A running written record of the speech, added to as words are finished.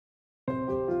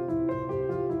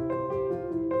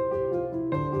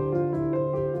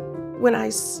When I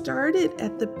started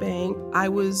at the bank, I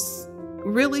was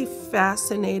really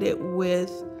fascinated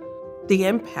with the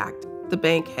impact the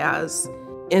bank has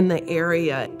in the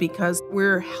area because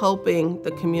we're helping the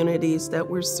communities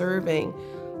that we're serving,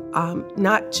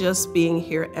 not just being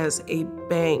here as a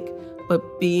bank,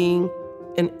 but being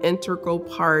an integral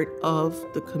part of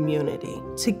the community.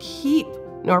 To keep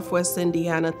Northwest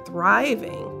Indiana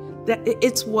thriving, that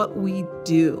it's what we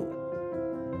do.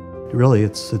 Really,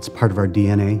 it's part of our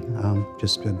DNA,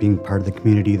 just being part of the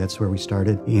community. That's where we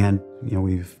started. And,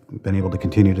 we've been able to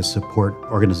continue to support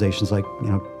organizations like,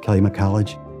 Calumet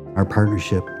College. Our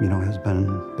partnership, has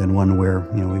been one where,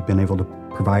 we've been able to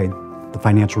provide the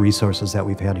financial resources that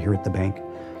we've had here at the bank,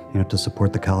 to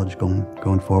support the college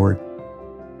going forward.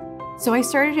 So I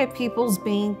started at People's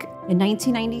Bank in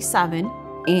 1997.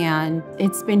 And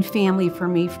it's been family for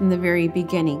me from the very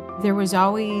beginning. There was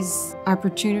always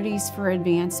opportunities for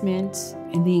advancement,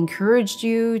 and they encouraged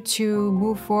you to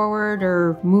move forward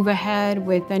or move ahead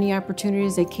with any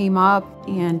opportunities that came up.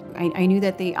 And I knew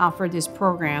that they offered this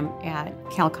program at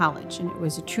Cal College, and it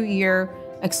was a 2-year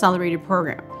accelerated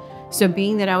program. So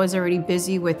being that I was already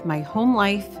busy with my home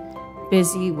life,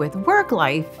 busy with work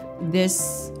life,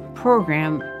 this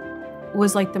program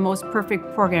was like the most perfect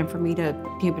program for me to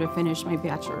be able to finish my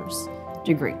bachelor's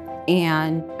degree.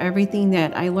 And everything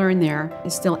that I learned there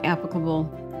is still applicable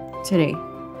today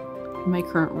in my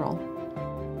current role.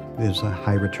 There's a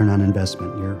high return on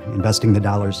investment. You're investing the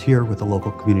dollars here with a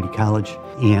local community college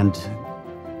and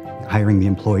hiring the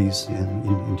employees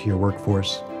into your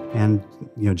workforce. And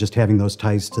just having those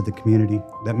ties to the community,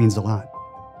 that means a lot.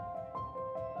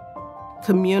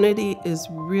 Community is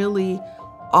really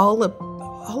all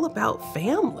about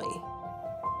family.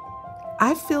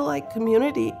 I feel like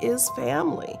community is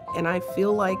family, and I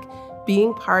feel like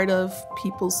being part of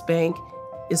People's Bank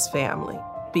is family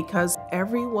because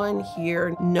everyone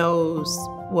here knows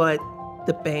what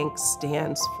the bank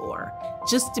stands for.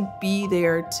 Just to be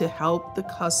there to help the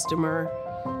customer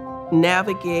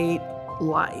navigate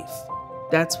life,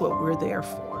 that's what we're there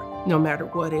for, no matter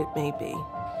what it may be.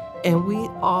 And we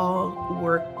all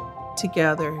work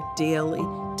together daily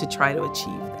to try to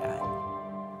achieve that.